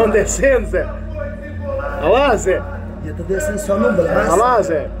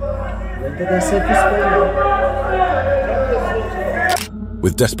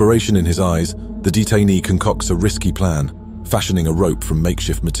 With desperation in his eyes, the detainee concocts a risky plan, fashioning a rope from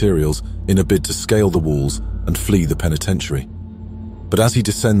makeshift materials in a bid to scale the walls and flee the penitentiary. But as he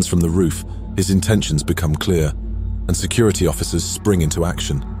descends from the roof, his intentions become clear, and security officers spring into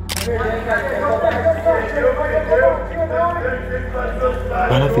action.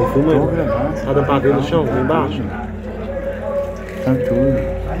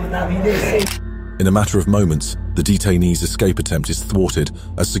 In a matter of moments, the detainee's escape attempt is thwarted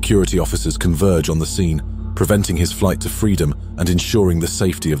as security officers converge on the scene, preventing his flight to freedom and ensuring the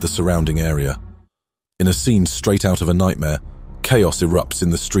safety of the surrounding area. In a scene straight out of a nightmare, chaos erupts in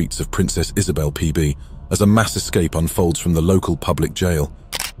the streets of Princess Isabel PB as a mass escape unfolds from the local public jail.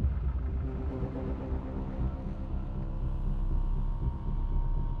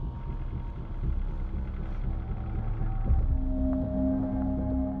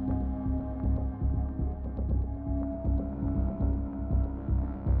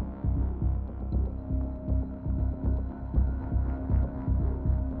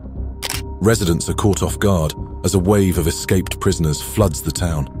 Residents are caught off guard as a wave of escaped prisoners floods the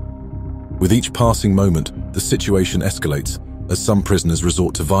town. With each passing moment, the situation escalates as some prisoners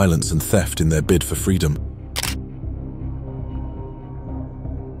resort to violence and theft in their bid for freedom.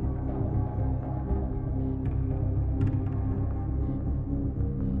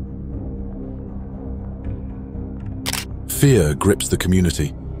 Fear grips the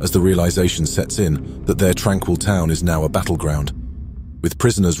community as the realization sets in that their tranquil town is now a battleground. With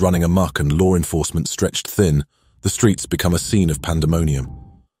prisoners running amok and law enforcement stretched thin, the streets become a scene of pandemonium.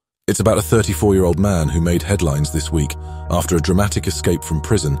 It's about a 34-year-old man who made headlines this week after a dramatic escape from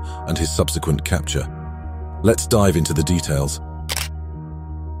prison and his subsequent capture. Let's dive into the details.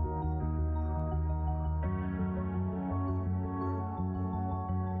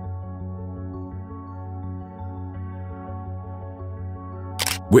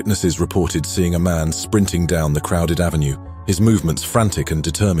 Witnesses reported seeing a man sprinting down the crowded avenue, his movements frantic and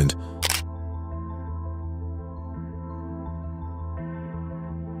determined.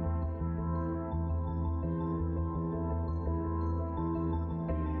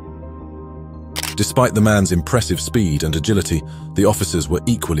 Despite the man's impressive speed and agility, the officers were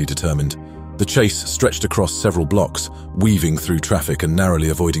equally determined. The chase stretched across several blocks, weaving through traffic and narrowly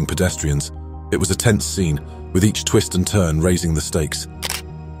avoiding pedestrians. It was a tense scene, with each twist and turn raising the stakes.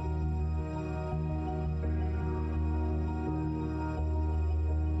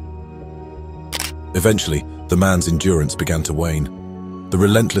 Eventually, the man's endurance began to wane. The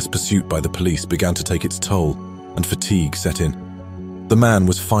relentless pursuit by the police began to take its toll, and fatigue set in. The man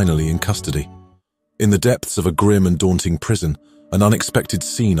was finally in custody. In the depths of a grim and daunting prison, an unexpected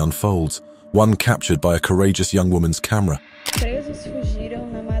scene unfolds, one captured by a courageous young woman's camera. Presos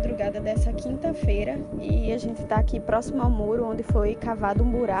fugiram na madrugada dessa quinta-feira e a gente está aqui próximo ao muro onde foi cavado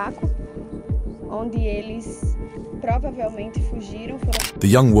buraco, onde eles provavelmente fugiram. The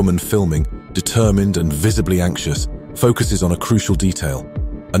young woman filming, determined and visibly anxious, focuses on a crucial detail: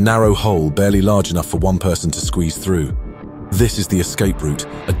 a narrow hole barely large enough for one person to squeeze through. This is the escape route,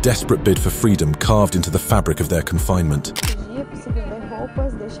 a desperate bid for freedom carved into the fabric of their confinement.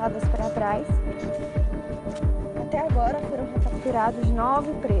 Roupas deixadas para trás. Até agora foram capturados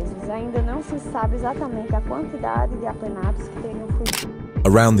 9 presos. Ainda não se sabe exatamente a quantidade de apenados que teriam fugido.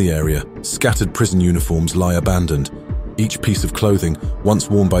 Around the area, scattered prison uniforms lie abandoned. Each piece of clothing, once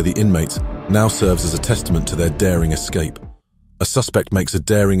worn by the inmates, now serves as a testament to their daring escape. A suspect makes a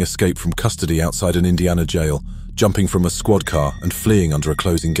daring escape from custody outside an Indiana jail, jumping from a squad car and fleeing under a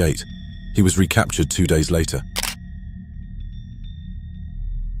closing gate. He was recaptured 2 days later.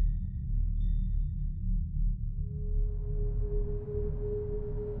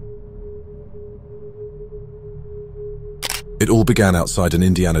 It all began outside an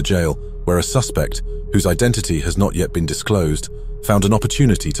Indiana jail, where a suspect, whose identity has not yet been disclosed, found an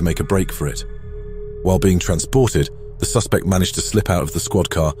opportunity to make a break for it. While being transported, the suspect managed to slip out of the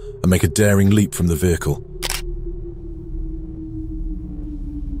squad car and make a daring leap from the vehicle.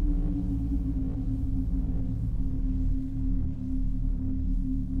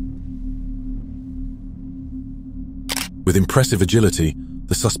 With impressive agility,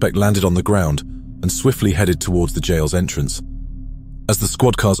 the suspect landed on the ground and swiftly headed towards the jail's entrance. As the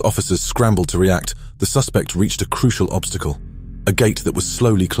squad car's officers scrambled to react, the suspect reached a crucial obstacle, a gate that was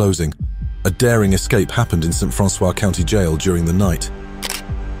slowly closing. A daring escape happened in St. Francois County Jail during the night.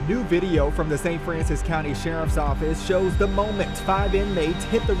 New video from the St. Francis County Sheriff's Office shows the moment 5 inmates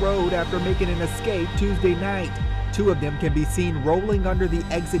hit the road after making an escape Tuesday night. 2 of them can be seen rolling under the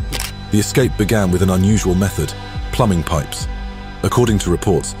exit gate. The escape began with an unusual method: plumbing pipes. According to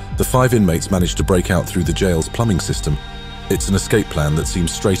reports, the 5 inmates managed to break out through the jail's plumbing system. It's an escape plan that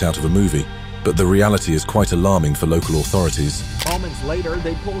seems straight out of a movie, but the reality is quite alarming for local authorities. Moments later,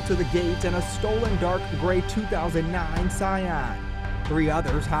 they pulled to the gate in a stolen dark gray 2009 Scion. 3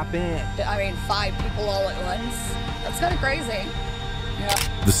 others hop in. I mean, 5 people all at once. That's kind of crazy. Yeah.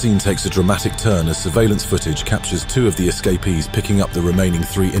 The scene takes a dramatic turn as surveillance footage captures 2 of the escapees picking up the remaining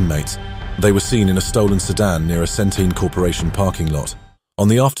 3 inmates. They were seen in a stolen sedan near a Centene Corporation parking lot. On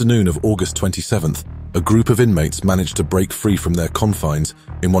the afternoon of August 27th, a group of inmates managed to break free from their confines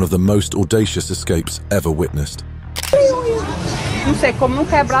in one of the most audacious escapes ever witnessed. Não sei como não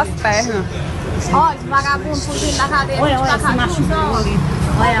quebrar as pernas. Olha, os vagabundos fugindo da cadeia. Olha, se machucou ali.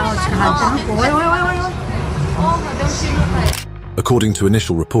 Olha, olha. Porra, deu tiro no pé. According to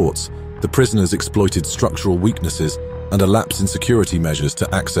initial reports, the prisoners exploited structural weaknesses and a lapse in security measures to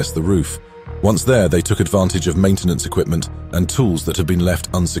access the roof. Once there, they took advantage of maintenance equipment and tools that had been left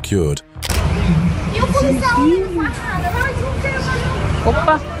unsecured.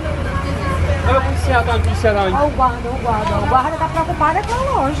 Opa! O guarda tá preocupado é com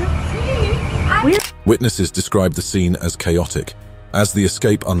a loja. Witnesses described the scene as chaotic. As the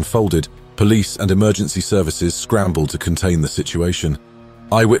escape unfolded, police and emergency services scrambled to contain the situation.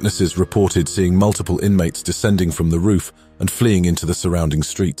 Eyewitnesses reported seeing multiple inmates descending from the roof and fleeing into the surrounding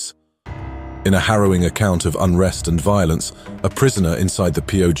streets. In a harrowing account of unrest and violence, a prisoner inside the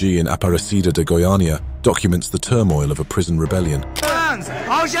POG in Aparecida de Goiânia documents the turmoil of a prison rebellion.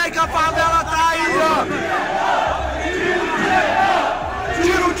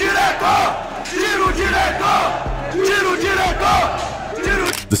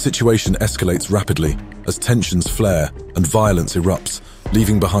 The situation escalates rapidly as tensions flare and violence erupts,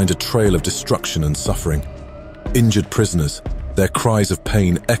 leaving behind a trail of destruction and suffering. Injured prisoners, their cries of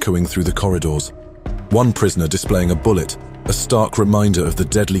pain echoing through the corridors. One prisoner displaying a bullet, a stark reminder of the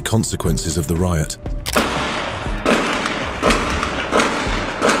deadly consequences of the riot.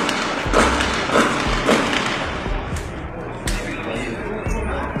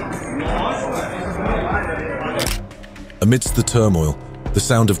 Amidst the turmoil, the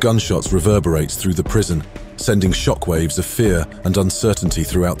sound of gunshots reverberates through the prison, sending shockwaves of fear and uncertainty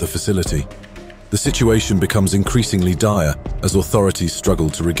throughout the facility. The situation becomes increasingly dire as authorities struggle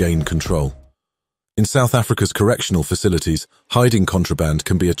to regain control. In South Africa's correctional facilities, hiding contraband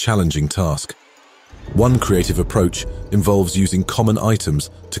can be a challenging task. One creative approach involves using common items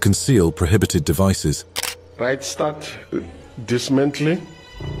to conceal prohibited devices. Right, start dismantling.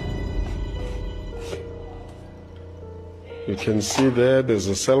 You can see there's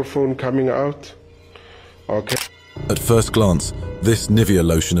a cell phone coming out. Okay. At first glance, this Nivea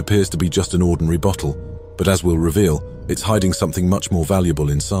lotion appears to be just an ordinary bottle, but as we'll reveal, it's hiding something much more valuable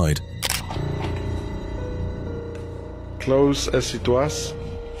inside. Close as it was.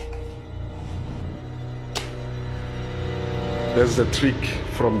 There's the trick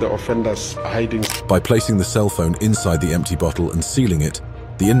from the offenders hiding. By placing the cell phone inside the empty bottle and sealing it,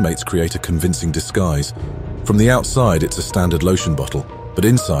 the inmates create a convincing disguise. From the outside, it's a standard lotion bottle, but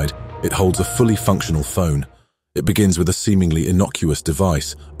inside, it holds a fully functional phone. It begins with a seemingly innocuous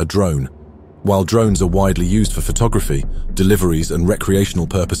device, a drone. While drones are widely used for photography, deliveries, and recreational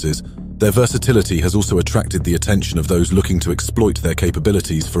purposes, their versatility has also attracted the attention of those looking to exploit their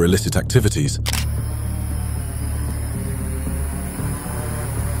capabilities for illicit activities.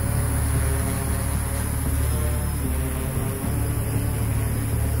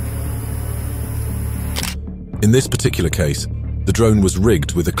 In this particular case, the drone was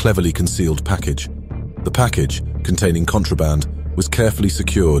rigged with a cleverly concealed package. The package, containing contraband, was carefully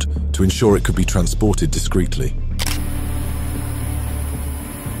secured to ensure it could be transported discreetly.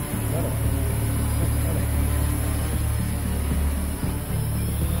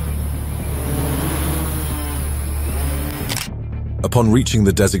 Upon reaching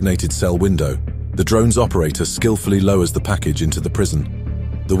the designated cell window, the drone's operator skillfully lowers the package into the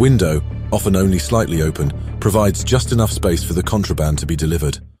prison. The window, often only slightly open, provides just enough space for the contraband to be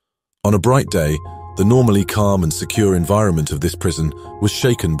delivered. On a bright day, the normally calm and secure environment of this prison was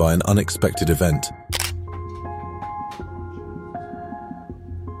shaken by an unexpected event.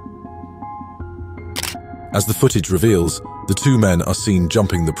 As the footage reveals, the two men are seen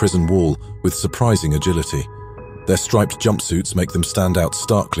jumping the prison wall with surprising agility. Their striped jumpsuits make them stand out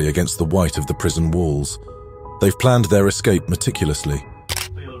starkly against the white of the prison walls. They've planned their escape meticulously.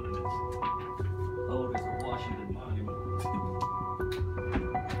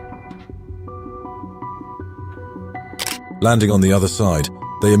 Landing on the other side,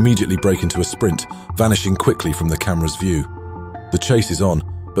 they immediately break into a sprint, vanishing quickly from the camera's view. The chase is on,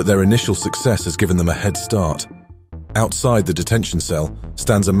 but their initial success has given them a head start. Outside the detention cell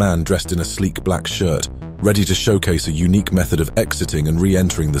stands a man dressed in a sleek black shirt, ready to showcase a unique method of exiting and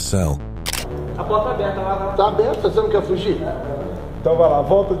re-entering the cell. A porta aberta lá. Tá aberta, você não quer fugir? Então vai lá,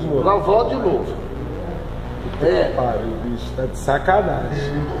 volta de novo. Lá, volta de novo. É. Pai, o bicho tá de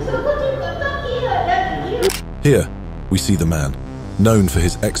sacanagem. Here, we see the man, known for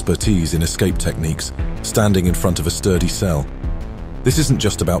his expertise in escape techniques, standing in front of a sturdy cell. This isn't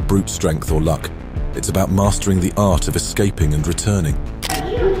just about brute strength or luck. It's about mastering the art of escaping and returning.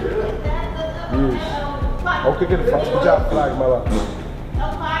 Isso. Okay, good job, flag, Mala.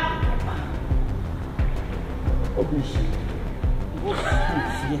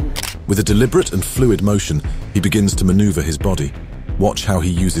 With a deliberate and fluid motion, he begins to maneuver his body. Watch how he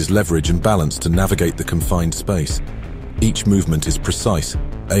uses leverage and balance to navigate the confined space. Each movement is precise,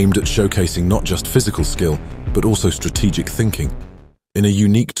 aimed at showcasing not just physical skill, but also strategic thinking. In a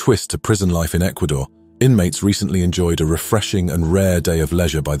unique twist to prison life in Ecuador, inmates recently enjoyed a refreshing and rare day of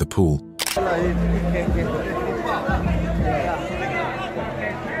leisure by the pool.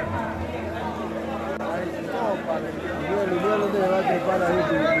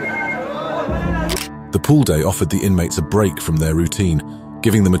 The pool day offered the inmates a break from their routine,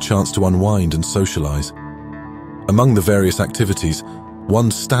 giving them a chance to unwind and socialize. Among the various activities, one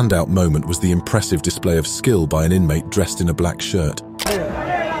standout moment was the impressive display of skill by an inmate dressed in a black shirt.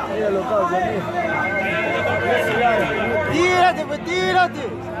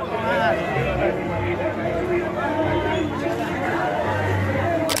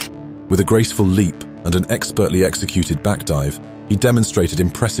 With a graceful leap and an expertly executed back dive, he demonstrated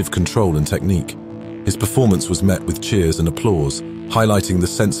impressive control and technique. His performance was met with cheers and applause, highlighting the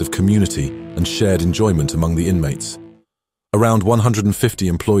sense of community and shared enjoyment among the inmates. Around 150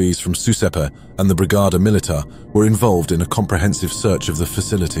 employees from Susepa and the Brigada Militar were involved in a comprehensive search of the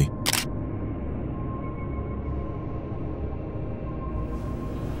facility.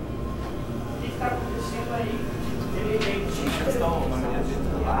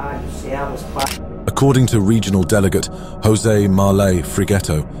 According to regional delegate Jose Marley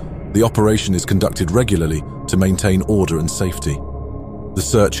Frigueto, the operation is conducted regularly to maintain order and safety. The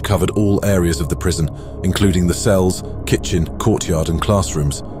search covered all areas of the prison, including the cells, kitchen, courtyard and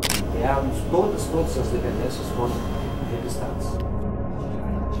classrooms.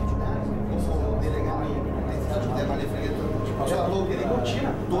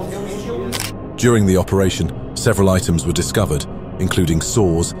 During the operation, several items were discovered, including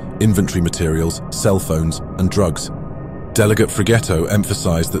saws, inventory materials, cell phones and drugs. Delegate Frigueto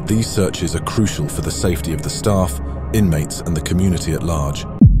emphasized that these searches are crucial for the safety of the staff, inmates and the community at large.